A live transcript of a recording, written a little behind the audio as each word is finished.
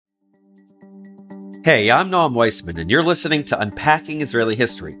Hey, I'm Noam Weissman, and you're listening to Unpacking Israeli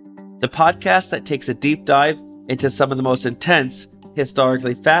History, the podcast that takes a deep dive into some of the most intense,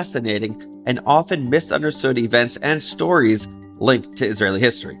 historically fascinating, and often misunderstood events and stories linked to Israeli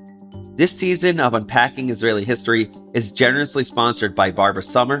history. This season of Unpacking Israeli History is generously sponsored by Barbara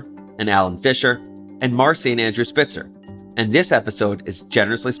Summer and Alan Fisher and Marcy and Andrew Spitzer. And this episode is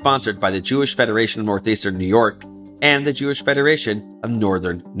generously sponsored by the Jewish Federation of Northeastern New York and the Jewish Federation of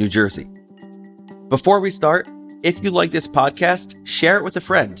Northern New Jersey. Before we start, if you like this podcast, share it with a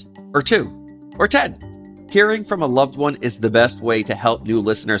friend, or 2, or 10. Hearing from a loved one is the best way to help new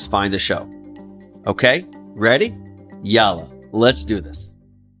listeners find the show. Okay, ready? Yalla, let's do this.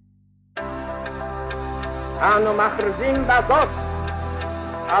 אנו מכריזים בזאת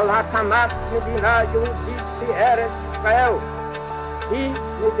על הקמת מדינה יהודית בארץ ישראל. היא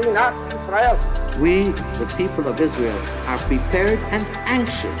מדינת ישראל. We, the people of Israel, are prepared and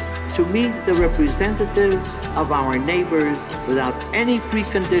anxious to meet the representatives of our neighbors without any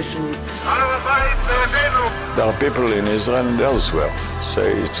preconditions. There are people in Israel and elsewhere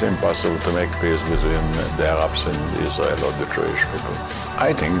say it's impossible to make peace between the Arabs and Israel or the Jewish people.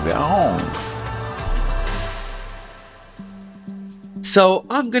 I think they are wrong. So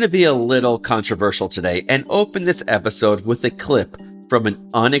I'm going to be a little controversial today and open this episode with a clip from an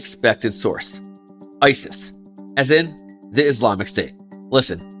unexpected source. ISIS, as in the Islamic State.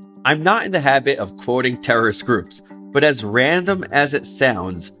 Listen, I'm not in the habit of quoting terrorist groups, but as random as it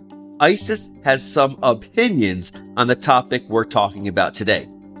sounds, ISIS has some opinions on the topic we're talking about today,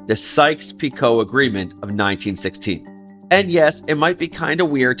 the Sykes-Picot Agreement of 1916. And yes, it might be kind of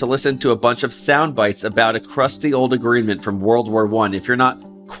weird to listen to a bunch of sound bites about a crusty old agreement from World War I if you're not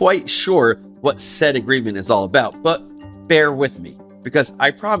quite sure what said agreement is all about, but bear with me, because I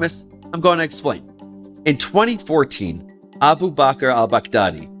promise I'm going to explain. In 2014, Abu Bakr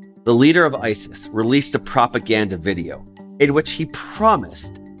al-Baghdadi, the leader of ISIS, released a propaganda video in which he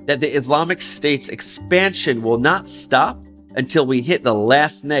promised that the Islamic State's expansion will not stop until we hit the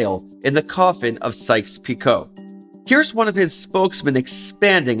last nail in the coffin of Sykes-Picot. Here's one of his spokesmen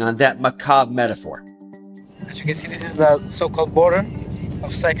expanding on that macabre metaphor. As you can see, this is the so-called border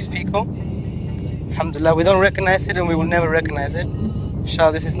of Sykes-Picot. Alhamdulillah, we don't recognize it and we will never recognize it.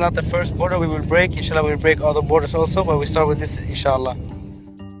 Inshallah, this is not the first border we will break. Inshallah, we will break other borders also, but we start with this, inshallah.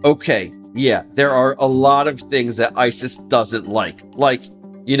 Okay, yeah, there are a lot of things that ISIS doesn't like,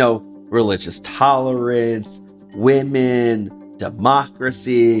 religious tolerance, women,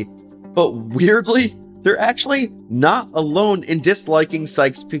 democracy. But weirdly, they're actually not alone in disliking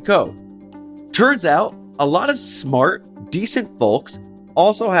Sykes-Picot. Turns out, a lot of smart, decent folks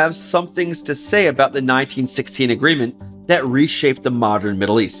also have some things to say about the 1916 agreement that reshaped the modern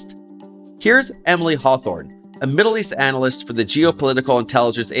Middle East. Here's Emily Hawthorne, a Middle East analyst for the geopolitical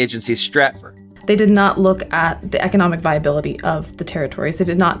intelligence agency Stratfor. They did not look at the economic viability of the territories. They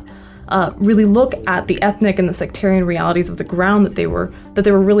did not really look at the ethnic and the sectarian realities of the ground that they were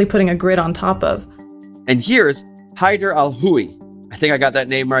really putting a grid on top of. And here's Haider Al-Houhi. I think I got that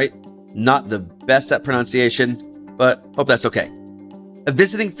name right. Not the best at pronunciation, but hope that's okay. A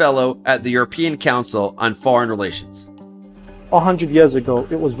visiting fellow at the European Council on Foreign Relations. 100 years ago,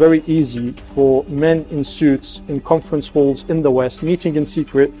 it was very easy for men in suits in conference halls in the West, meeting in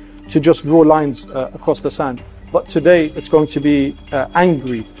secret, to just draw lines across the sand. But today, it's going to be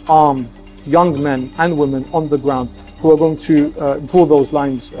angry, armed, young men and women on the ground who are going to draw those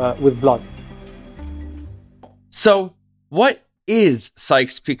lines with blood. So, what is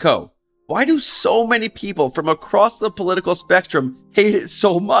Sykes-Picot? Why do so many people from across the political spectrum hate it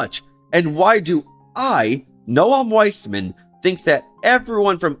so much? And why do I, Noam Weissman, think that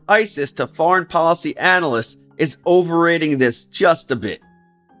everyone from ISIS to foreign policy analysts is overrating this just a bit?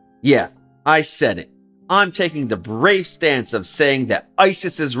 Yeah, I said it. I'm taking the brave stance of saying that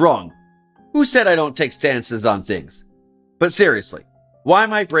ISIS is wrong. Who said I don't take stances on things? But seriously, why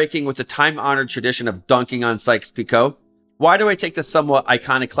am I breaking with the time-honored tradition of dunking on Sykes-Picot? Why do I take the somewhat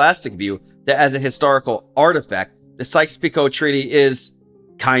iconoclastic view that as a historical artifact, the Sykes-Picot Treaty is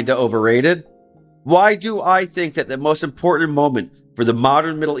kinda overrated? Why do I think that the most important moment for the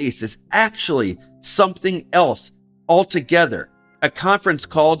modern Middle East is actually something else altogether? A conference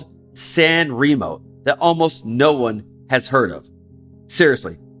called San Remo that almost no one has heard of.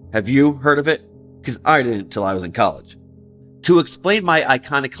 Seriously, have you heard of it? Because I didn't till I was in college. To explain my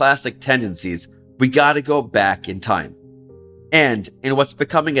iconoclastic tendencies, we gotta go back in time. And in what's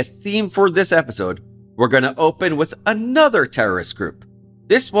becoming a theme for this episode, we're gonna open with another terrorist group.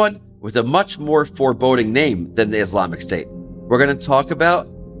 This one with a much more foreboding name than the Islamic State. We're going to talk about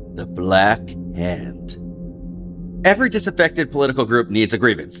the Black Hand. Every disaffected political group needs a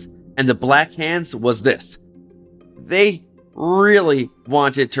grievance, and the Black Hands was this. They really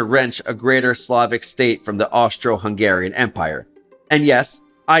wanted to wrench a greater Slavic state from the Austro-Hungarian Empire. And yes,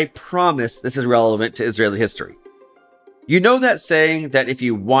 I promise this is relevant to Israeli history. You know that saying that if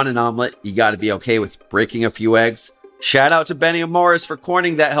you want an omelet, you gotta be okay with breaking a few eggs? Shout out to Benny Morris for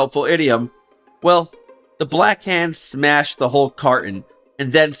coining that helpful idiom. Well, the Black Hands smashed the whole carton,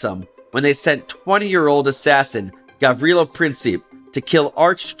 and then some, when they sent 20-year-old assassin Gavrilo Princip to kill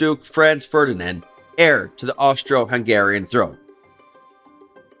Archduke Franz Ferdinand, heir to the Austro-Hungarian throne.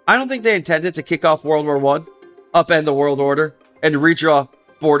 I don't think they intended to kick off World War I, upend the world order, and redraw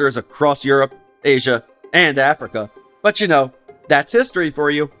borders across Europe, Asia, and Africa. But you know, that's history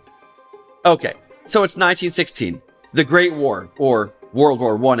for you. Okay, so it's 1916. The Great War, or World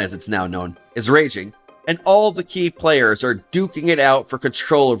War I as it's now known, is raging, and all the key players are duking it out for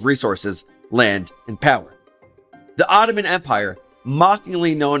control of resources, land, and power. The Ottoman Empire,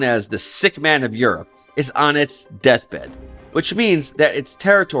 mockingly known as the sick man of Europe, is on its deathbed, which means that its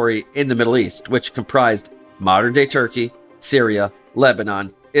territory in the Middle East, which comprised modern-day Turkey, Syria,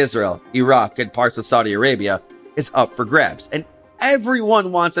 Lebanon, Israel, Iraq, and parts of Saudi Arabia, is up for grabs, and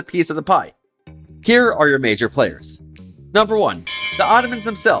everyone wants a piece of the pie. Here are your major players. Number 1, the Ottomans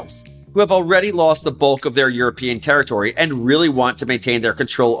themselves, who have already lost the bulk of their European territory and really want to maintain their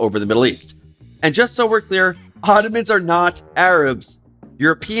control over the Middle East. And just so we're clear, Ottomans are not Arabs.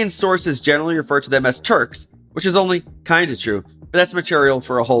 European sources generally refer to them as Turks, which is only kind of true, but that's material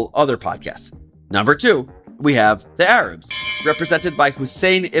for a whole other podcast. Number 2, we have the Arabs, represented by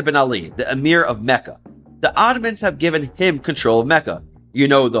Hussein ibn Ali, the Emir of Mecca. The Ottomans have given him control of Mecca, you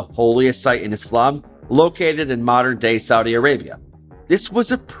know, the holiest site in Islam, located in modern-day Saudi Arabia. This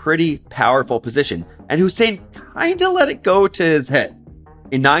was a pretty powerful position, and Hussein kinda let it go to his head.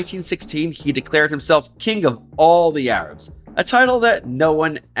 In 1916, he declared himself king of all the Arabs, a title that no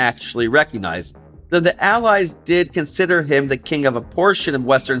one actually recognized, though the Allies did consider him the king of a portion of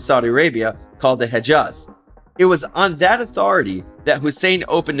western Saudi Arabia called the Hejaz. It was on that authority that Hussein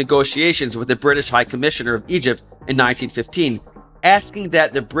opened negotiations with the British High Commissioner of Egypt in 1915, asking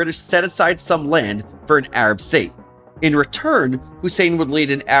that the British set aside some land for an Arab state. In return, Hussein would lead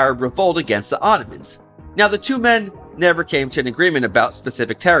an Arab revolt against the Ottomans. Now, the two men never came to an agreement about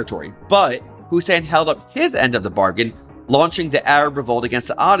specific territory, but Hussein held up his end of the bargain, launching the Arab revolt against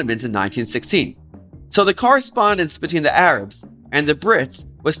the Ottomans in 1916. So the correspondence between the Arabs and the Brits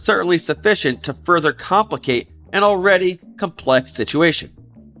was certainly sufficient to further complicate an already complex situation.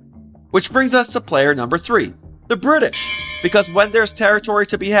 Which brings us to player number 3, the British, because when there's territory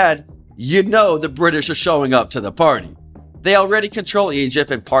to be had, you know the British are showing up to the party. They already control Egypt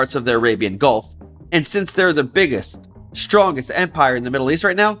and parts of the Arabian Gulf, and since they're the biggest, strongest empire in the Middle East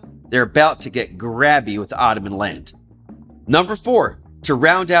right now, they're about to get grabby with Ottoman land. Number 4, to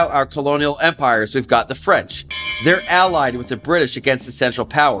round out our colonial empires, we've got the French. They're allied with the British against the Central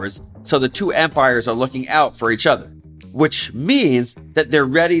Powers, so the two empires are looking out for each other, which means that they're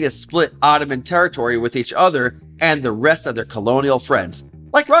ready to split Ottoman territory with each other and the rest of their colonial friends,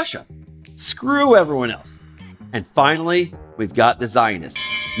 like Russia. Screw everyone else. And finally, we've got the Zionists.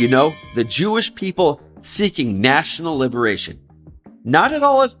 You know, the Jewish people seeking national liberation. Not at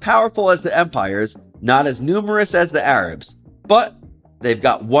all as powerful as the empires, not as numerous as the Arabs, but they've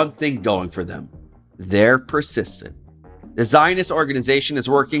got one thing going for them. They're persistent. The Zionist organization is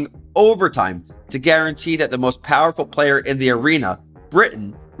working overtime to guarantee that the most powerful player in the arena,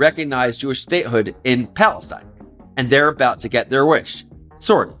 Britain, recognize Jewish statehood in Palestine. And they're about to get their wish.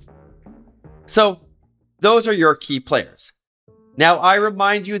 Sort of. So, those are your key players. Now, I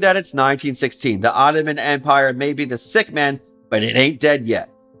remind you that it's 1916. The Ottoman Empire may be the sick man, but it ain't dead yet.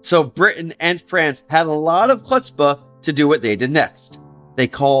 So Britain and France had a lot of chutzpah to do what they did next. They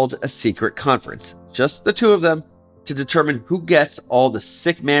called a secret conference, just the two of them, to determine who gets all the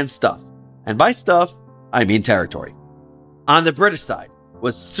sick man stuff. And by stuff, I mean territory. On the British side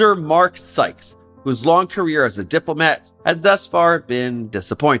was Sir Mark Sykes, whose long career as a diplomat had thus far been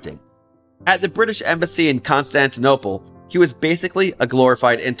disappointing. At the British Embassy in Constantinople, he was basically a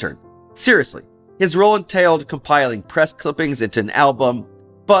glorified intern. Seriously, his role entailed compiling press clippings into an album,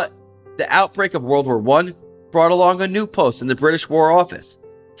 but the outbreak of World War I brought along a new post in the British War Office.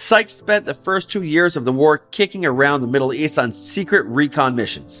 Sykes spent the first 2 years of the war kicking around the Middle East on secret recon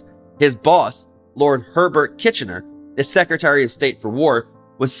missions. His boss, Lord Herbert Kitchener, the Secretary of State for War,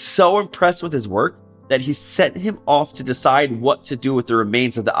 was so impressed with his work that he sent him off to decide what to do with the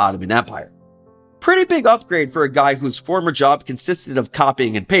remains of the Ottoman Empire. Pretty big upgrade for a guy whose former job consisted of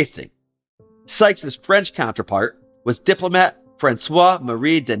copying and pasting. Sykes' French counterpart was diplomat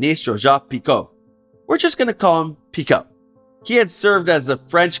François-Marie Denis Joseph Picot. We're just going to call him Picot. He had served as the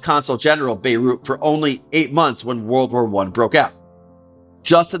French consul general of Beirut for only 8 months when World War I broke out.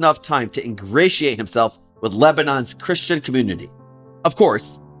 Just enough time to ingratiate himself with Lebanon's Christian community. Of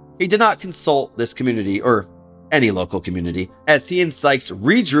course, he did not consult this community or any local community, as he and Sykes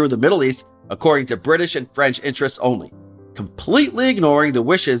redrew the Middle East according to British and French interests only, completely ignoring the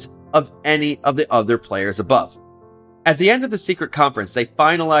wishes of any of the other players above. At the end of the secret conference, they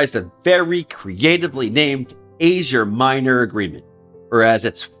finalized a very creatively named Asia Minor Agreement, or as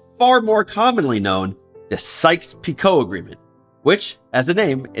it's far more commonly known, the Sykes-Picot Agreement, which, as the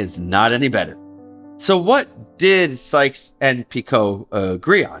name, is not any better. So what did Sykes and Picot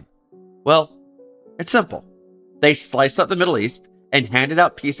agree on? Well, it's simple. They sliced up the Middle East and handed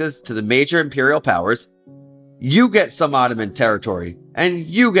out pieces to the major imperial powers. You get some Ottoman territory, and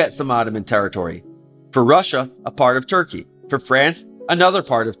you get some Ottoman territory. For Russia, a part of Turkey. For France, another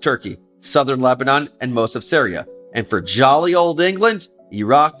part of Turkey, southern Lebanon, and most of Syria. And for jolly old England,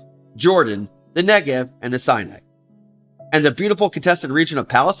 Iraq, Jordan, the Negev, and the Sinai. And the beautiful contested region of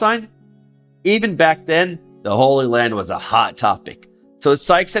Palestine? Even back then, the Holy Land was a hot topic. So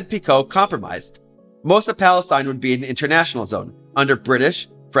Sykes and Picot compromised. Most of Palestine would be an international zone, under British,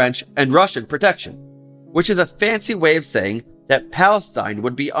 French, and Russian protection, which is a fancy way of saying that Palestine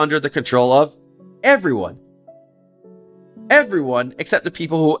would be under the control of everyone. Everyone except the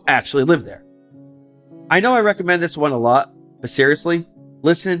people who actually live there. I know I recommend this one a lot, but seriously,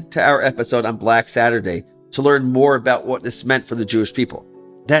 listen to our episode on Black Saturday to learn more about what this meant for the Jewish people.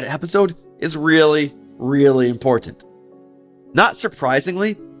 That episode is really, really important. Not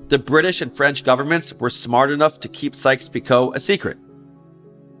surprisingly, the British and French governments were smart enough to keep Sykes-Picot a secret.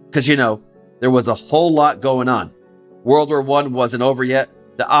 Because, there was a whole lot going on. World War I wasn't over yet.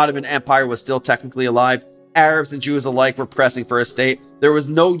 The Ottoman Empire was still technically alive. Arabs and Jews alike were pressing for a state. There was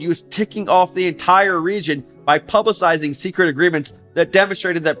no use ticking off the entire region by publicizing secret agreements that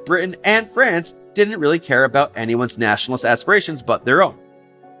demonstrated that Britain and France didn't really care about anyone's nationalist aspirations but their own.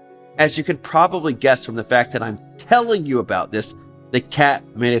 As you can probably guess from the fact that I'm telling you about this, the cat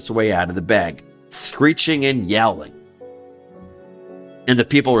made its way out of the bag, screeching and yowling. And the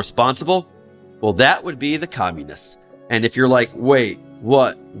people responsible? Well, that would be the communists. And if you're like, wait,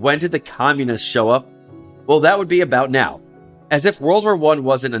 what? When did the communists show up? Well, that would be about now. As if World War I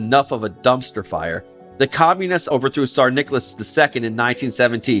wasn't enough of a dumpster fire, the communists overthrew Tsar Nicholas II in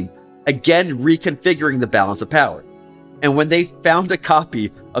 1917, again reconfiguring the balance of power. And when they found a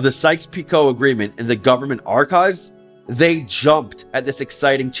copy of the Sykes-Picot Agreement in the government archives, they jumped at this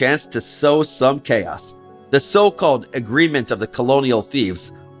exciting chance to sow some chaos. The so-called Agreement of the Colonial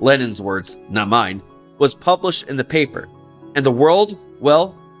Thieves, Lenin's words, not mine, was published in the paper. And the world,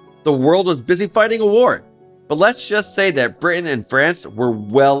 well, the world was busy fighting a war. But let's just say that Britain and France were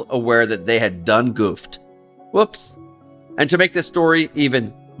well aware that they had done goofed. Whoops. And to make this story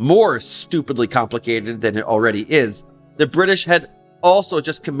even more stupidly complicated than it already is, the British had also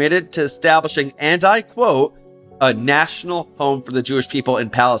just committed to establishing, and I quote, a national home for the Jewish people in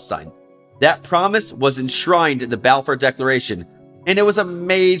Palestine. That promise was enshrined in the Balfour Declaration, and it was a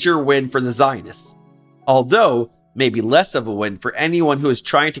major win for the Zionists. Although, maybe less of a win for anyone who is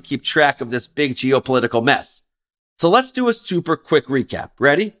trying to keep track of this big geopolitical mess. So let's do a super quick recap.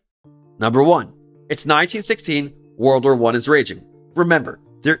 Ready? Number 1. It's 1916, World War I is raging. Remember,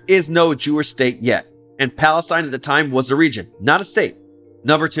 there is no Jewish state yet, and Palestine at the time was a region, not a state.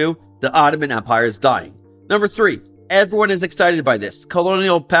 Number 2, the Ottoman Empire is dying. Number 3, everyone is excited by this.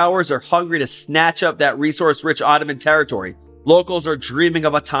 Colonial powers are hungry to snatch up that resource-rich Ottoman territory. Locals are dreaming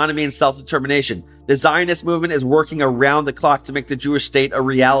of autonomy and self-determination. The Zionist movement is working around the clock to make the Jewish state a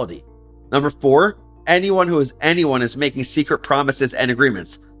reality. Number 4, anyone who is anyone is making secret promises and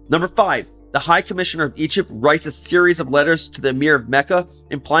agreements. Number 5, the High Commissioner of Egypt writes a series of letters to the Emir of Mecca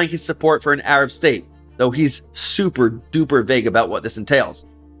implying his support for an Arab state, though he's super duper vague about what this entails.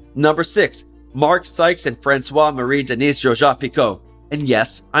 Number 6, Mark Sykes and Francois Marie Denis Georges Picot. And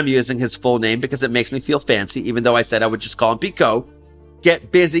yes, I'm using his full name because it makes me feel fancy, even though I said I would just call him Picot.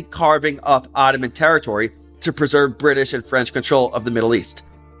 Get busy carving up Ottoman territory to preserve British and French control of the Middle East.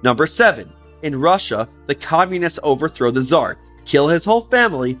 Number 7, in Russia, the communists overthrow the Tsar, kill his whole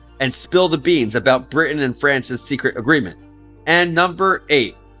family, and spill the beans about Britain and France's secret agreement. And number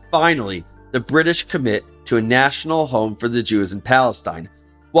 8, finally, the British commit to a national home for the Jews in Palestine,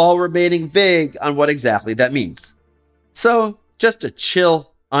 while remaining vague on what exactly that means. So, just a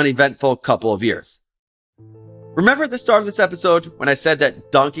chill, uneventful couple of years. Remember at the start of this episode when I said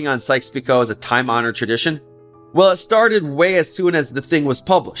that dunking on Sykes-Picot is a time-honored tradition? Well, it started way as soon as the thing was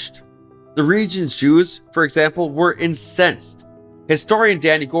published. The region's Jews, for example, were incensed. Historian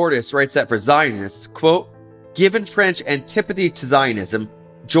Danny Gordis writes that for Zionists, quote, Given French antipathy to Zionism,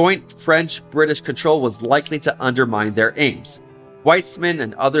 joint French-British control was likely to undermine their aims. Weizmann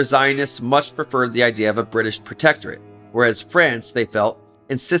and other Zionists much preferred the idea of a British protectorate, whereas France, they felt,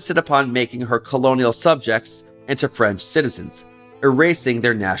 insisted upon making her colonial subjects into French citizens, erasing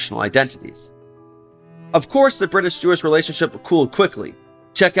their national identities. Of course, the British-Jewish relationship cooled quickly.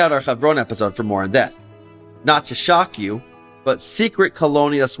 Check out our Chevron episode for more on that. Not to shock you, but secret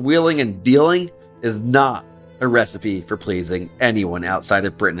colonialist wheeling and dealing is not a recipe for pleasing anyone outside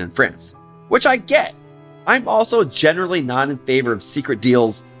of Britain and France, which I get. I'm also generally not in favor of secret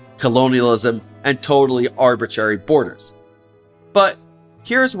deals, colonialism, and totally arbitrary borders. But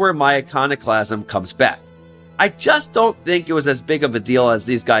here's where my iconoclasm comes back. I just don't think it was as big of a deal as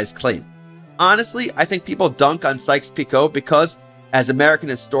these guys claim. Honestly, I think people dunk on Sykes-Picot because, as American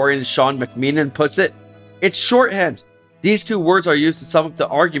historian Sean McMenan puts it, it's shorthand. These two words are used to sum up the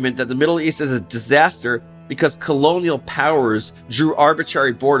argument that the Middle East is a disaster because colonial powers drew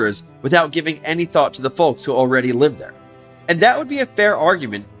arbitrary borders without giving any thought to the folks who already lived there. And that would be a fair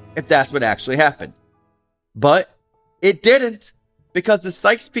argument if that's what actually happened. But it didn't, because the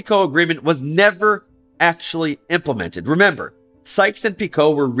Sykes-Picot Agreement was never actually implemented. Remember, Sykes and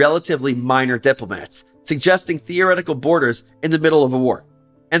Picot were relatively minor diplomats, suggesting theoretical borders in the middle of a war.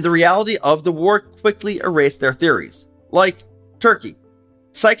 And the reality of the war quickly erased their theories. Like Turkey.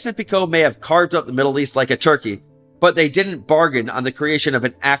 Sykes and Picot may have carved up the Middle East like a turkey, but they didn't bargain on the creation of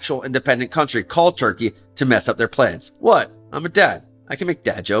an actual independent country called Turkey to mess up their plans. What? I'm a dad. I can make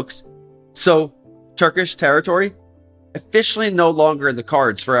dad jokes. So, Turkish territory? Officially no longer in the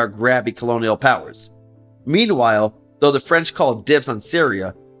cards for our grabby colonial powers. Meanwhile, though the French called dibs on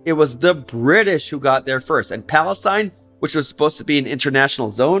Syria, it was the British who got there first, and Palestine, which was supposed to be an international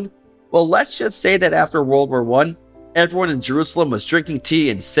zone, well, let's just say that after World War I, everyone in Jerusalem was drinking tea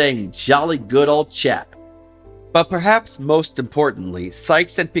and saying, "Jolly good old chap." But perhaps most importantly,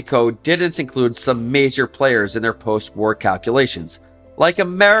 Sykes and Picot didn't include some major players in their post-war calculations, like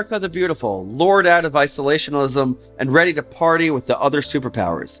America the Beautiful, lured out of isolationism and ready to party with the other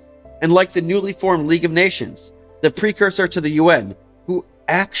superpowers, and like the newly formed League of Nations, the precursor to the UN, who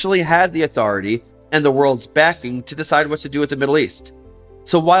actually had the authority and the world's backing to decide what to do with the Middle East.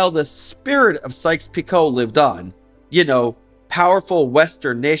 So while the spirit of Sykes-Picot lived on, powerful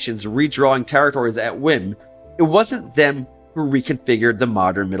Western nations redrawing territories at whim, it wasn't them who reconfigured the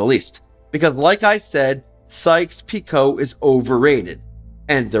modern Middle East. Because like I said, Sykes-Picot is overrated.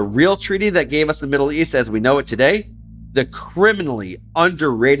 And the real treaty that gave us the Middle East as we know it today, the criminally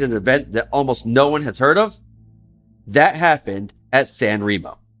underrated event that almost no one has heard of, that happened at San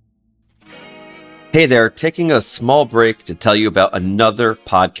Remo. Hey there, taking a small break to tell you about another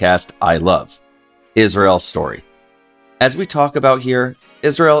podcast I love, Israel Story. As we talk about here,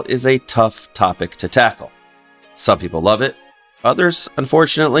 Israel is a tough topic to tackle. Some people love it, others,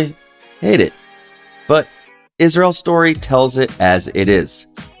 unfortunately, hate it. But Israel Story tells it as it is.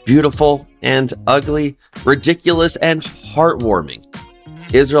 Beautiful and ugly, ridiculous and heartwarming.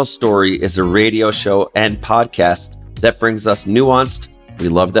 Israel Story is a radio show and podcast that brings us nuanced, we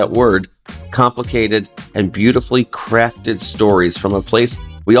love that word, complicated and beautifully crafted stories from a place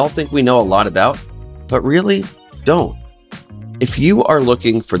we all think we know a lot about, but really don't. If you are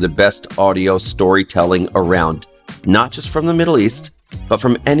looking for the best audio storytelling around, not just from the Middle East, but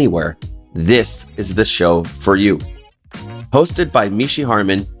from anywhere, this is the show for you. Hosted by Mishi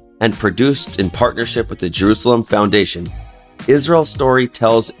Harman and produced in partnership with the Jerusalem Foundation, Israel Story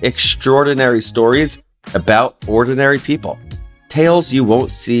tells extraordinary stories about ordinary people. Tales you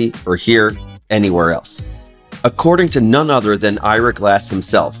won't see or hear anywhere else. According to none other than Ira Glass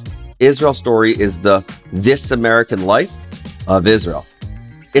himself, Israel Story is the This American Life of Israel.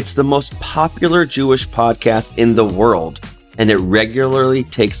 It's the most popular Jewish podcast in the world, and it regularly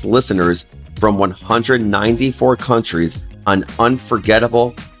takes listeners from 194 countries on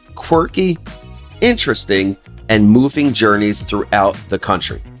unforgettable, quirky, interesting, and moving journeys throughout the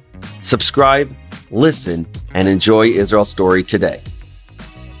country. Subscribe, listen, and enjoy Israel Story today.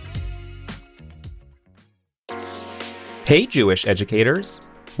 Hey Jewish educators!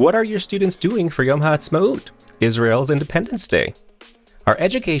 What are your students doing for Yom HaAtzmaut, Israel's Independence Day? Our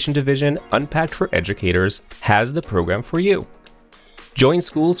education division, Unpacked for Educators, has the program for you. Join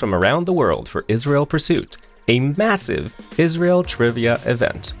schools from around the world for Israel Pursuit, a massive Israel trivia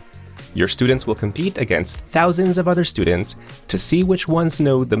event. Your students will compete against thousands of other students to see which ones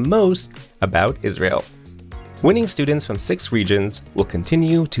know the most about Israel. Winning students from 6 regions will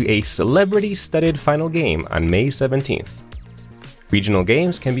continue to a celebrity-studded final game on May 17th. Regional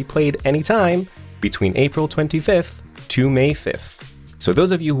games can be played anytime between April 25th to May 5th. So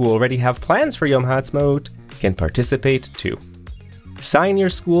those of you who already have plans for Yom HaAtzmaut, can participate too. Sign your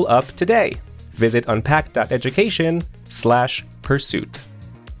school up today. Visit unpack.education/pursuit.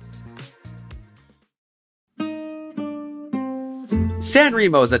 San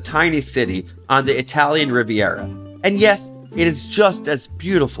Remo is a tiny city on the Italian Riviera, and yes, it is just as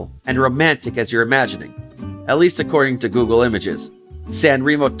beautiful and romantic as you're imagining, at least according to Google Images. San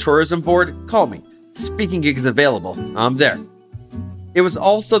Remo Tourism Board, call me. Speaking gigs available, I'm there. It was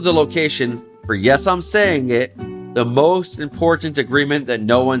also the location for, yes, I'm saying it, the most important agreement that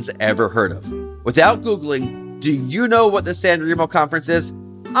no one's ever heard of. Without Googling, do you know what the San Remo Conference is?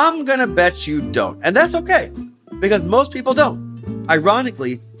 I'm gonna bet you don't, and that's okay, because most people don't.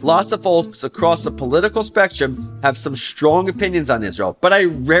 Ironically, lots of folks across the political spectrum have some strong opinions on Israel, but I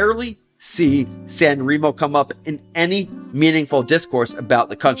rarely see San Remo come up in any meaningful discourse about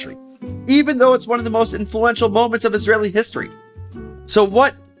the country, even though it's one of the most influential moments of Israeli history. So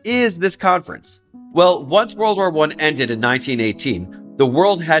what is this conference? Well, once World War I ended in 1918, the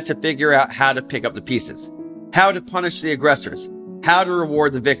world had to figure out how to pick up the pieces, how to punish the aggressors, how to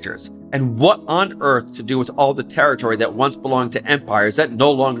reward the victors, and what on earth to do with all the territory that once belonged to empires that no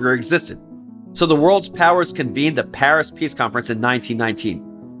longer existed. So the world's powers convened the Paris Peace Conference in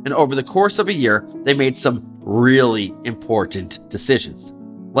 1919, and over the course of a year, they made some really important decisions.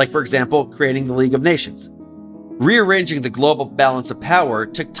 Like, for example, creating the League of Nations. Rearranging the global balance of power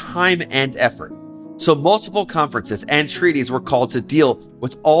took time and effort, so multiple conferences and treaties were called to deal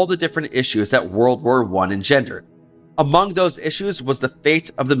with all the different issues that World War I engendered. Among those issues was the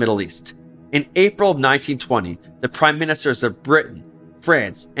fate of the Middle East. In April of 1920, the prime ministers of Britain,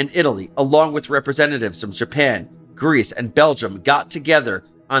 France, and Italy, along with representatives from Japan, Greece, and Belgium, got together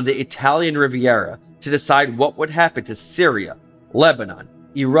on the Italian Riviera to decide what would happen to Syria, Lebanon,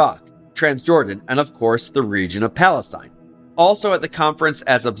 Iraq, Transjordan, and of course, the region of Palestine. Also at the conference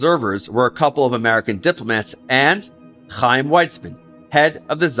as observers were a couple of American diplomats and Chaim Weizmann, head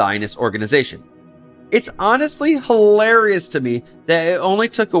of the Zionist organization. It's honestly hilarious to me that it only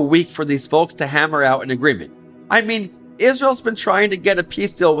took a week for these folks to hammer out an agreement. I mean, Israel's been trying to get a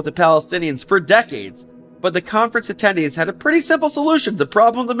peace deal with the Palestinians for decades, but the conference attendees had a pretty simple solution to the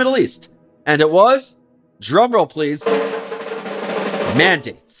problem of the Middle East. And it was, drumroll please,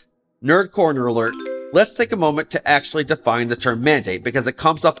 mandates. Nerd corner alert. Let's take a moment to actually define the term mandate because it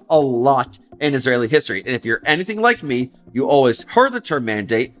comes up a lot in Israeli history. And if you're anything like me, you always heard the term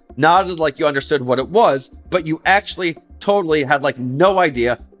mandate, nodded like you understood what it was, but you actually totally had no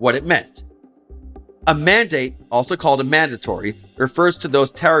idea what it meant. A mandate, also called a mandatory, refers to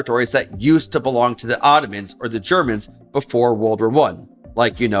those territories that used to belong to the Ottomans or the Germans before World War I,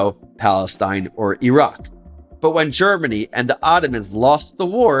 like, Palestine or Iraq. But when Germany and the Ottomans lost the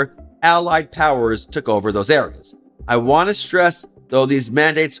war, Allied powers took over those areas. I want to stress, though, these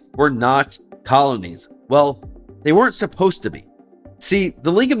mandates were not colonies. Well, they weren't supposed to be. See,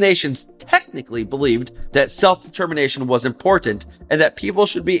 the League of Nations technically believed that self-determination was important and that people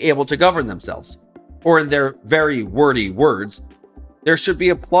should be able to govern themselves. Or in their very wordy words, there should be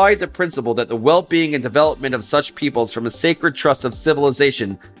applied the principle that the well-being and development of such peoples from a sacred trust of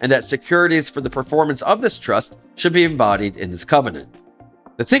civilization and that securities for the performance of this trust should be embodied in this covenant.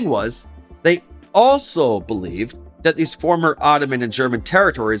 The thing was, they also believed that these former Ottoman and German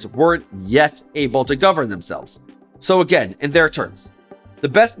territories weren't yet able to govern themselves. So again, in their terms, the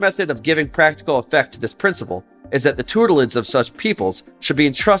best method of giving practical effect to this principle is that the tutelage of such peoples should be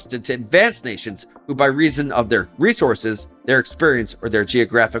entrusted to advanced nations who, by reason of their resources, their experience, or their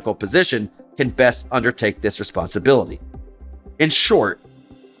geographical position, can best undertake this responsibility. In short,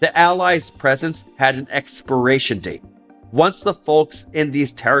 the Allies' presence had an expiration date. Once the folks in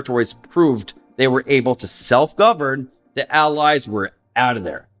these territories proved they were able to self-govern, the Allies were out of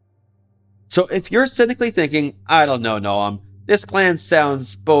there. So if you're cynically thinking, I don't know, Noam, this plan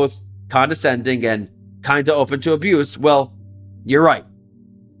sounds both condescending and kind of open to abuse, well, you're right.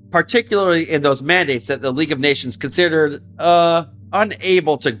 Particularly in those mandates that the League of Nations considered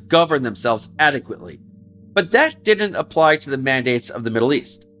unable to govern themselves adequately. But that didn't apply to the mandates of the Middle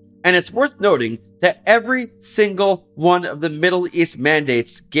East. And it's worth noting that every single one of the Middle East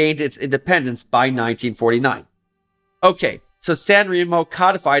mandates gained its independence by 1949. Okay, so San Remo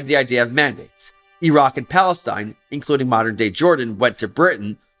codified the idea of mandates. Iraq and Palestine, including modern-day Jordan, went to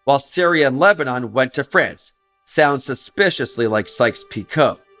Britain, while Syria and Lebanon went to France. Sounds suspiciously like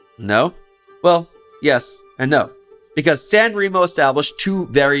Sykes-Picot. No? Well, yes and no. Because San Remo established two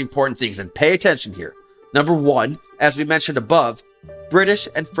very important things, and pay attention here. Number one, as we mentioned above, British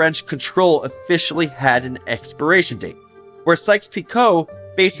and French control officially had an expiration date, where Sykes-Picot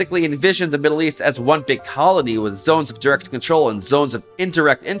basically envisioned the Middle East as one big colony with zones of direct control and zones of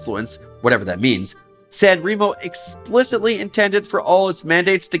indirect influence, whatever that means. San Remo explicitly intended for all its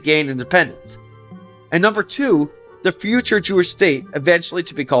mandates to gain independence. And number 2, the future Jewish state, eventually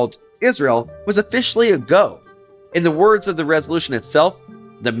to be called Israel, was officially a go. In the words of the resolution itself,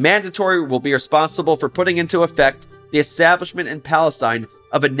 the mandatory will be responsible for putting into effect the establishment in Palestine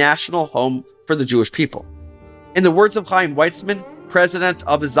of a national home for the Jewish people. In the words of Chaim Weizmann, president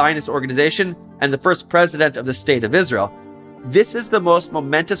of the Zionist organization and the first president of the State of Israel, this is the most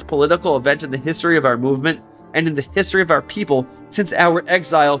momentous political event in the history of our movement and in the history of our people since our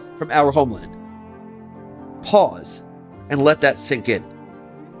exile from our homeland. Pause and let that sink in.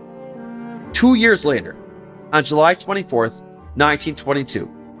 2 years later, on July 24th, 1922,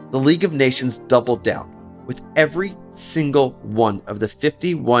 the League of Nations doubled down, with every single one of the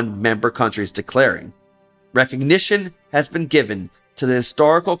 51 member countries declaring, recognition has been given to the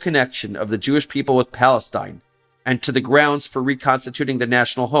historical connection of the Jewish people with Palestine and to the grounds for reconstituting the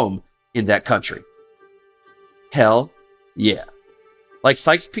national home in that country. Hell yeah. Like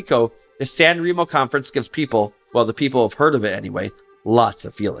Sykes-Picot, the San Remo Conference gives people, well, the people have heard of it anyway, lots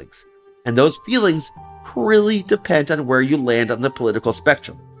of feelings. And those feelings really depend on where you land on the political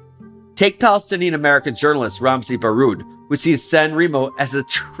spectrum. Take Palestinian-American journalist Ramzi Baroud, who sees San Remo as a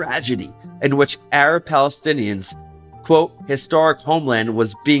tragedy in which Arab Palestinians' quote, historic homeland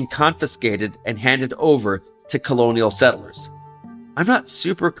was being confiscated and handed over to colonial settlers. I'm not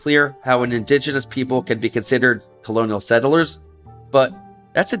super clear how an indigenous people can be considered colonial settlers, but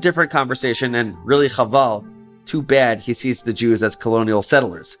that's a different conversation and really chaval, too bad he sees the Jews as colonial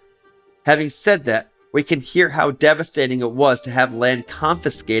settlers. Having said that, we can hear how devastating it was to have land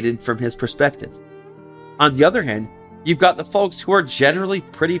confiscated from his perspective. On the other hand, you've got the folks who are generally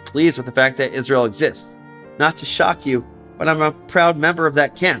pretty pleased with the fact that Israel exists. Not to shock you, but I'm a proud member of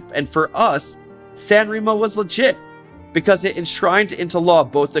that camp, and for us, San Remo was legit, because it enshrined into law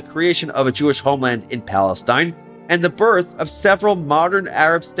both the creation of a Jewish homeland in Palestine and the birth of several modern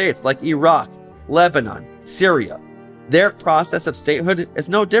Arab states like Iraq, Lebanon, Syria. Their process of statehood is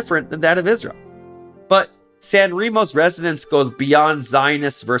no different than that of Israel. But San Remo's resonance goes beyond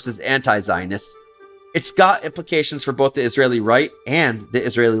Zionists versus anti-Zionists. It's got implications for both the Israeli right and the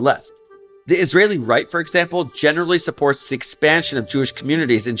Israeli left. The Israeli right, for example, generally supports the expansion of Jewish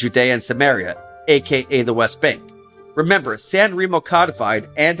communities in Judea and Samaria, aka the West Bank. Remember, San Remo codified,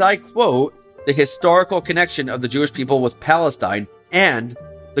 and I quote, the historical connection of the Jewish people with Palestine and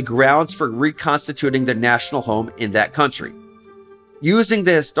the grounds for reconstituting their national home in that country. Using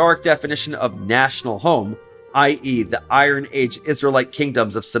the historic definition of national home, i.e. the Iron Age Israelite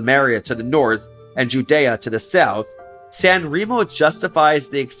kingdoms of Samaria to the north and Judea to the south, San Remo justifies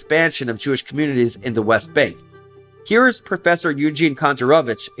the expansion of Jewish communities in the West Bank. Here is Professor Eugene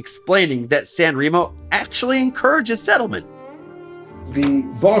Kontorovich explaining that San Remo actually encourages settlement. The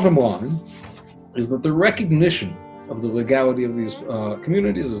bottom line is that the recognition of the legality of these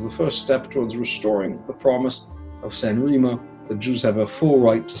communities is the first step towards restoring the promise of San Remo that Jews have a full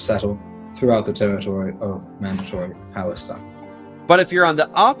right to settle throughout the territory of mandatory Palestine. But if you're on the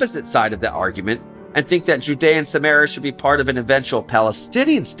opposite side of that argument and think that Judea and Samaria should be part of an eventual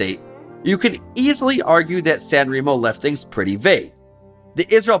Palestinian state, you can easily argue that San Remo left things pretty vague.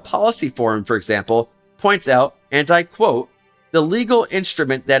 The Israel Policy Forum, for example, points out, and I quote, the legal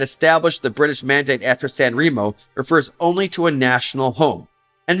instrument that established the British mandate after San Remo refers only to a national home,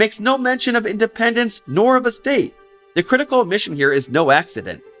 and makes no mention of independence nor of a state. The critical omission here is no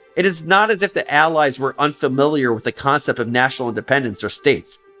accident. It is not as if the Allies were unfamiliar with the concept of national independence or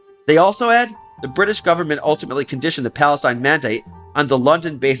states. They also add, the British government ultimately conditioned the Palestine Mandate on the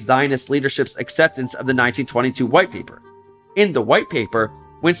London-based Zionist leadership's acceptance of the 1922 White Paper. In the White Paper,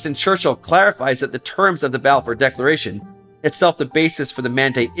 Winston Churchill clarifies that the terms of the Balfour Declaration, itself the basis for the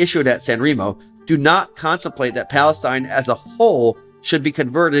mandate issued at San Remo, do not contemplate that Palestine as a whole should be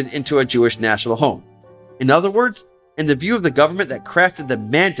converted into a Jewish national home. In other words, in the view of the government that crafted the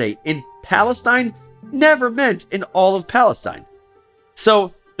mandate in Palestine, never meant in all of Palestine.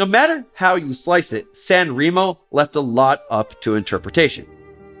 So, no matter how you slice it, San Remo left a lot up to interpretation.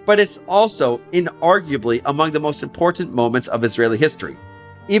 But it's also inarguably among the most important moments of Israeli history,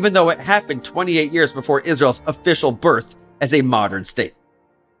 even though it happened 28 years before Israel's official birth as a modern state.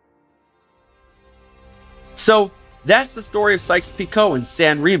 So, that's the story of Sykes-Picot and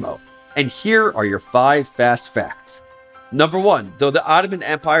San Remo, and here are your 5 fast facts. Number 1, though the Ottoman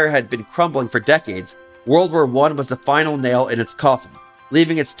Empire had been crumbling for decades, World War I was the final nail in its coffin,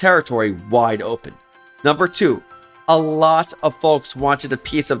 leaving its territory wide open. Number 2, a lot of folks wanted a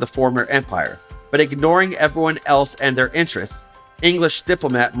piece of the former empire, but ignoring everyone else and their interests, English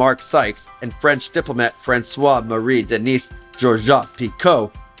diplomat Mark Sykes and French diplomat Francois-Marie Denis Georges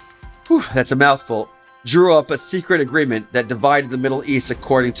Picot, that's a mouthful, drew up a secret agreement that divided the Middle East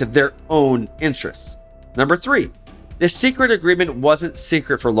according to their own interests. Number 3, this secret agreement wasn't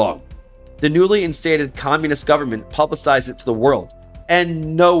secret for long. The newly instated communist government publicized it to the world,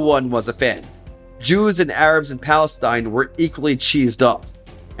 and no one was a fan. Jews and Arabs in Palestine were equally cheesed off,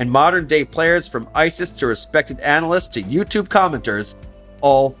 and modern-day players from ISIS to respected analysts to YouTube commenters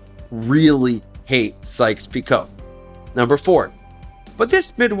all really hate Sykes-Picot. Number 4, but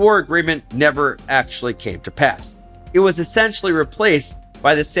this mid-war agreement never actually came to pass. It was essentially replaced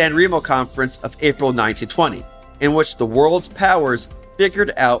by the San Remo Conference of April 1920, in which the world's powers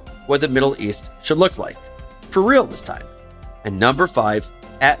figured out what the Middle East should look like. For real this time. And number 5,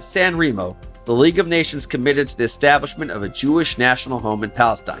 at San Remo, the League of Nations committed to the establishment of a Jewish national home in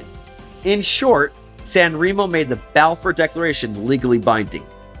Palestine. In short, San Remo made the Balfour Declaration legally binding,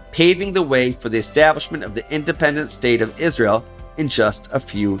 paving the way for the establishment of the independent state of Israel in just a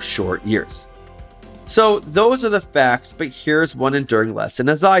few short years. So those are the facts, but here's one enduring lesson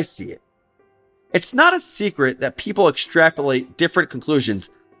as I see it. It's not a secret that people extrapolate different conclusions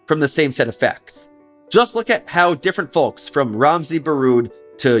from the same set of facts. Just look at how different folks, from Ramzi Baroud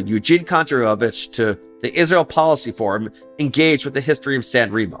to Eugene Kontorovich to the Israel Policy Forum, engage with the history of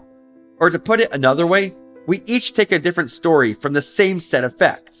San Remo. Or to put it another way, we each take a different story from the same set of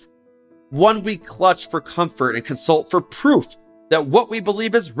facts. One we clutch for comfort and consult for proof that what we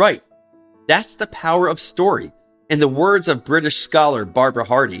believe is right. That's the power of story. In the words of British scholar Barbara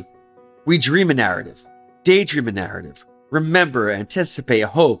Hardy, we dream a narrative, daydream a narrative, remember, anticipate,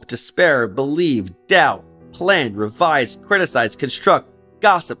 hope, despair, believe, doubt, plan, revise, criticize, construct,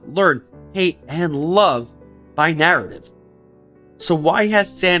 gossip, learn, hate, and love by narrative. So why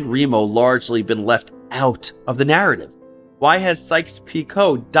has San Remo largely been left out of the narrative? Why has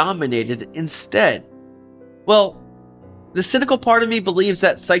Sykes-Picot dominated instead? Well, the cynical part of me believes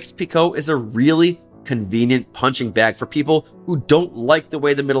that Sykes-Picot is a really convenient punching bag for people who don't like the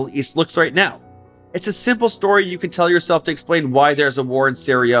way the Middle East looks right now. It's a simple story you can tell yourself to explain why there's a war in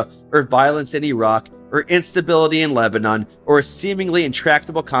Syria, or violence in Iraq, or instability in Lebanon, or a seemingly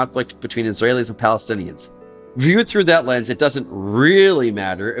intractable conflict between Israelis and Palestinians. Viewed through that lens, it doesn't really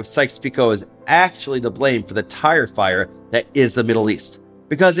matter if Sykes-Picot is actually to blame for the tire fire that is the Middle East,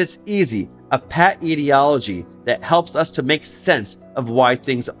 because it's easy, a pat ideology that helps us to make sense of why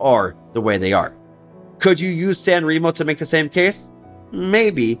things are the way they are. Could you use San Remo to make the same case?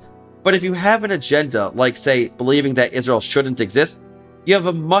 Maybe, but if you have an agenda, like say, believing that Israel shouldn't exist, you have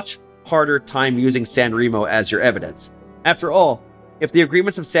a much harder time using San Remo as your evidence. After all, if the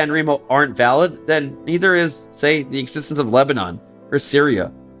agreements of San Remo aren't valid, then neither is, say, the existence of Lebanon, or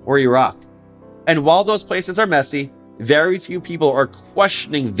Syria, or Iraq. And while those places are messy, very few people are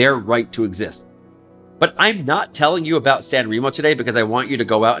questioning their right to exist. But I'm not telling you about San Remo today because I want you to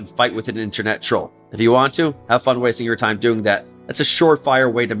go out and fight with an internet troll. If you want to, have fun wasting your time doing that. That's a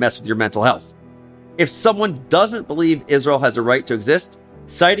surefire way to mess with your mental health. If someone doesn't believe Israel has a right to exist,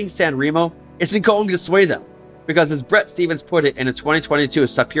 citing San Remo isn't going to sway them. Because as Bret Stephens put it in a 2022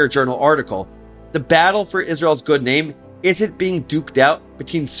 Sapir Journal article, the battle for Israel's good name isn't being duked out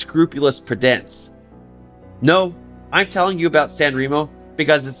between scrupulous pedants. No, I'm telling you about San Remo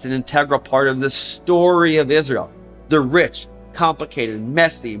because it's an integral part of the story of Israel. The rich, complicated,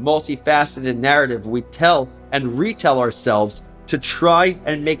 messy, multifaceted narrative we tell and retell ourselves to try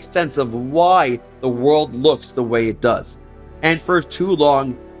and make sense of why the world looks the way it does. And for too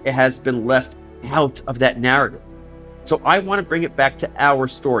long, it has been left out of that narrative. So I want to bring it back to our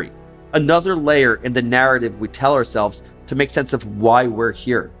story, another layer in the narrative we tell ourselves to make sense of why we're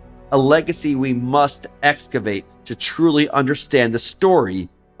here, a legacy we must excavate to truly understand the story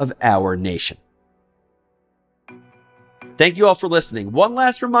of our nation. Thank you all for listening. One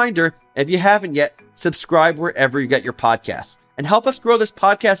last reminder, if you haven't yet, subscribe wherever you get your podcasts and help us grow this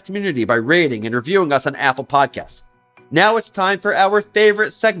podcast community by rating and reviewing us on Apple Podcasts. Now it's time for our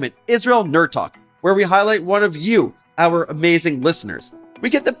favorite segment, Israel Nerd Talk, where we highlight one of you, our amazing listeners. We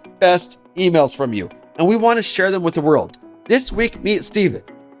get the best emails from you, and we want to share them with the world. This week, meet Steven.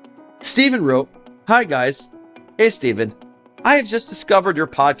 Steven wrote, "Hi guys. Hey Steven. I have just discovered your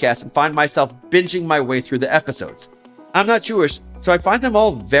podcast and find myself binging my way through the episodes. I'm not Jewish, so I find them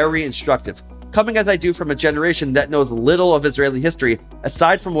all very instructive, coming as I do from a generation that knows little of Israeli history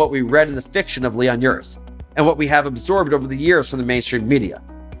aside from what we read in the fiction of Leon Uris, and what we have absorbed over the years from the mainstream media.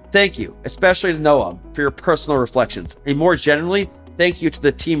 Thank you, especially to Noam, for your personal reflections, and more generally, thank you to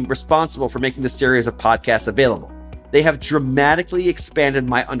the team responsible for making this series of podcasts available. They have dramatically expanded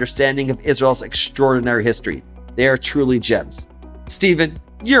my understanding of Israel's extraordinary history. They are truly gems. Steven,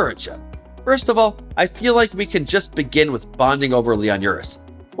 you're a gem. First of all, I feel like we can just begin with bonding over Leon Uris.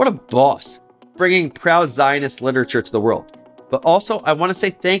 What a boss. bringing proud Zionist literature to the world. But also, I want to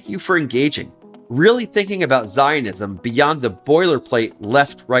say thank you for engaging. Really thinking about Zionism beyond the boilerplate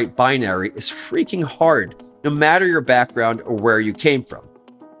left-right binary is freaking hard, no matter your background or where you came from.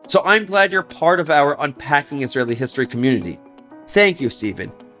 So I'm glad you're part of our Unpacking Israeli History community. Thank you,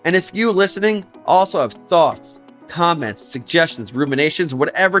 Stephen. And if you listening also have thoughts, comments, suggestions, ruminations,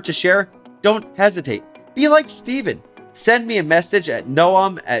 whatever to share, don't hesitate. Be like Stephen. Send me a message at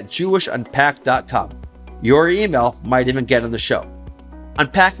noam@jewishunpacked.com. Your email might even get on the show.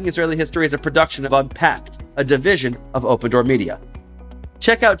 Unpacking Israeli History is a production of Unpacked, a division of Open Door Media.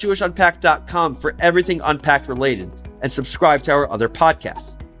 Check out jewishunpacked.com for everything Unpacked related and subscribe to our other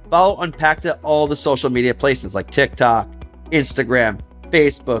podcasts. Follow Unpacked at all the social media places like TikTok, Instagram,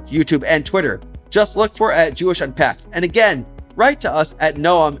 Facebook, YouTube, and Twitter. Just look for at Jewish Unpacked. And again, write to us at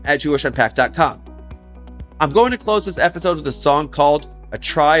noam@jewishunpacked.com. I'm going to close this episode with a song called A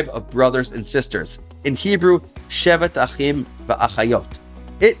Tribe of Brothers and Sisters. In Hebrew, Shevet Achim V'Achayot.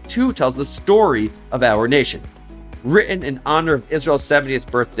 It too tells the story of our nation. Written in honor of Israel's 70th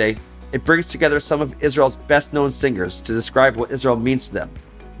birthday, it brings together some of Israel's best-known singers to describe what Israel means to them.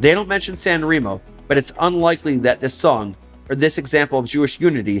 They don't mention San Remo, but it's unlikely that this song, or this example of Jewish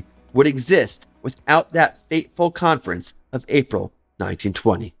unity, would exist without that fateful conference of April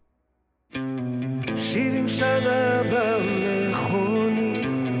 1920. 70 שנה במכונית,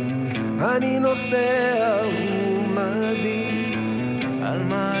 אני נוסע ומביט על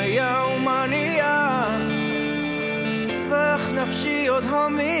מה היה ומה נהיה, ואיך נפשי עוד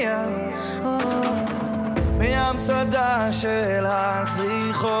הומייה מהמצדה של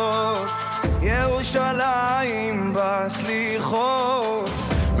הזריחות, ירושלים בסליחות,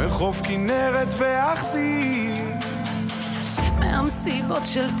 מחוף כנרת ואכסי, מהמסיבות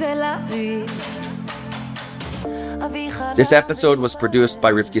של תל אביב. This episode was produced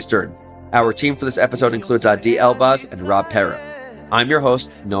by Rivki Stern. Our team for this episode includes Adi Elbaz and Rob Pera. I'm your host,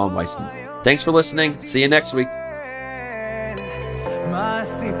 Noam Weissman. Thanks for listening. See you next week. מה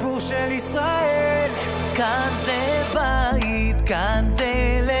הסיפור של ישראל? כאן זה בית, כאן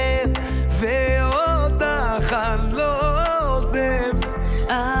זה לב, ואותך אני לא עוזב.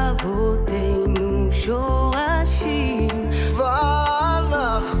 אבותינו שורשים,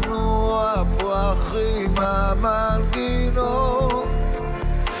 ואנחנו הפרחים המנגינות,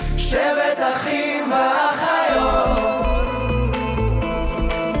 שבט אחים ואחיות,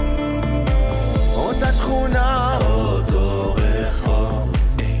 אותה שכונה, אותו רחוב,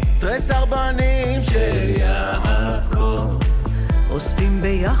 תרס ארבנים של יעקב, אוספים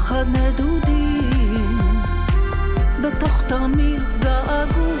ביחד נדודים בתוך תרמיל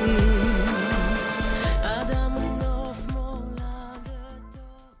געגועים.